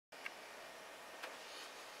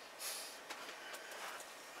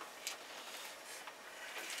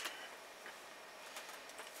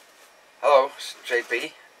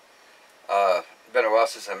JP. Been a while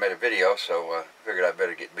since I made a video, so figured I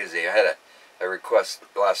better get busy. I had a request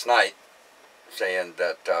last night saying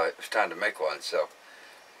that it was time to make one, so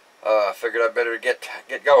I figured I better get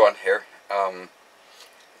going here.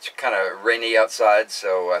 It's kind of rainy outside,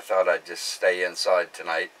 so I thought I'd just stay inside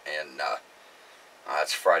tonight, and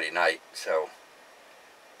it's Friday night, so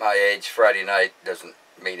my age, Friday night doesn't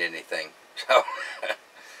mean anything. So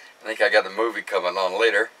I think I got a movie coming on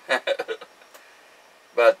later.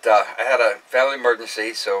 But I had a family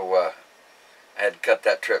emergency, so I had to cut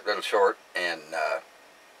that trip a little short, and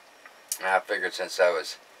I figured since I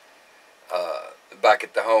was back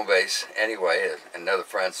at the home base anyway, another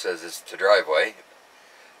friend says it's the driveway,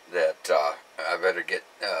 that I better get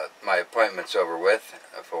my appointments over with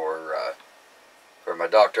for my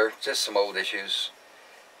doctor. Just some old issues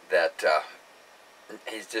that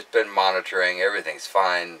he's just been monitoring. Everything's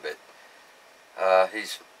fine, but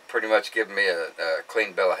he's pretty much given me a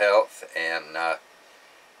clean bill of health, and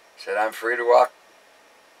said I'm free to walk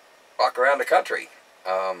around the country.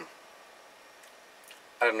 I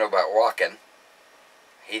don't know about walking.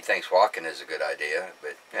 He thinks walking is a good idea,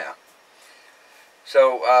 but yeah.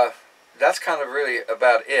 So that's kind of really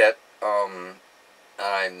about it. I'm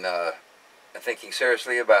thinking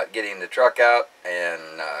seriously about getting the truck out,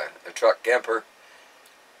 and a truck camper,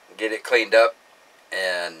 get it cleaned up,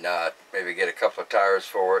 and maybe get a couple of tires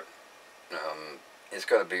for it. It's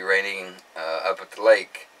going to be raining up at the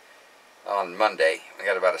lake on Monday. We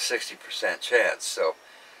got about a 60% chance, so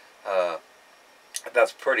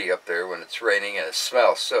that's pretty up there when it's raining, and it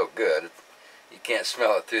smells so good. You can't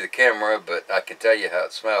smell it through the camera, but I can tell you how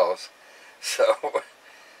it smells. So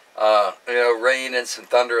you know, rain and some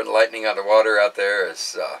thunder and lightning on the water out there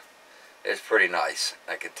is pretty nice,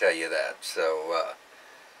 I can tell you that. So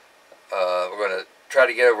we're going to try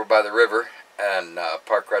to get over by the river and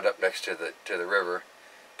park right up next to the river.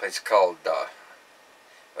 A place called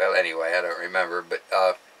well, anyway, I don't remember, but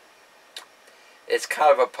it's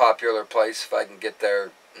kind of a popular place. If I can get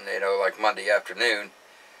there, you know, like Monday afternoon,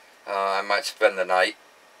 I might spend the night,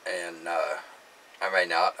 and I may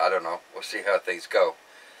not. I don't know. We'll see how things go.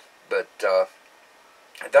 But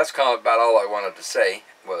that's kind of about all I wanted to say.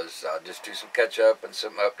 Was just do some catch up and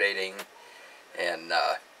some updating, and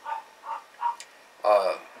I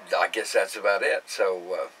guess that's about it.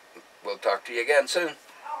 So we'll talk to you again soon.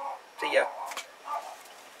 See ya.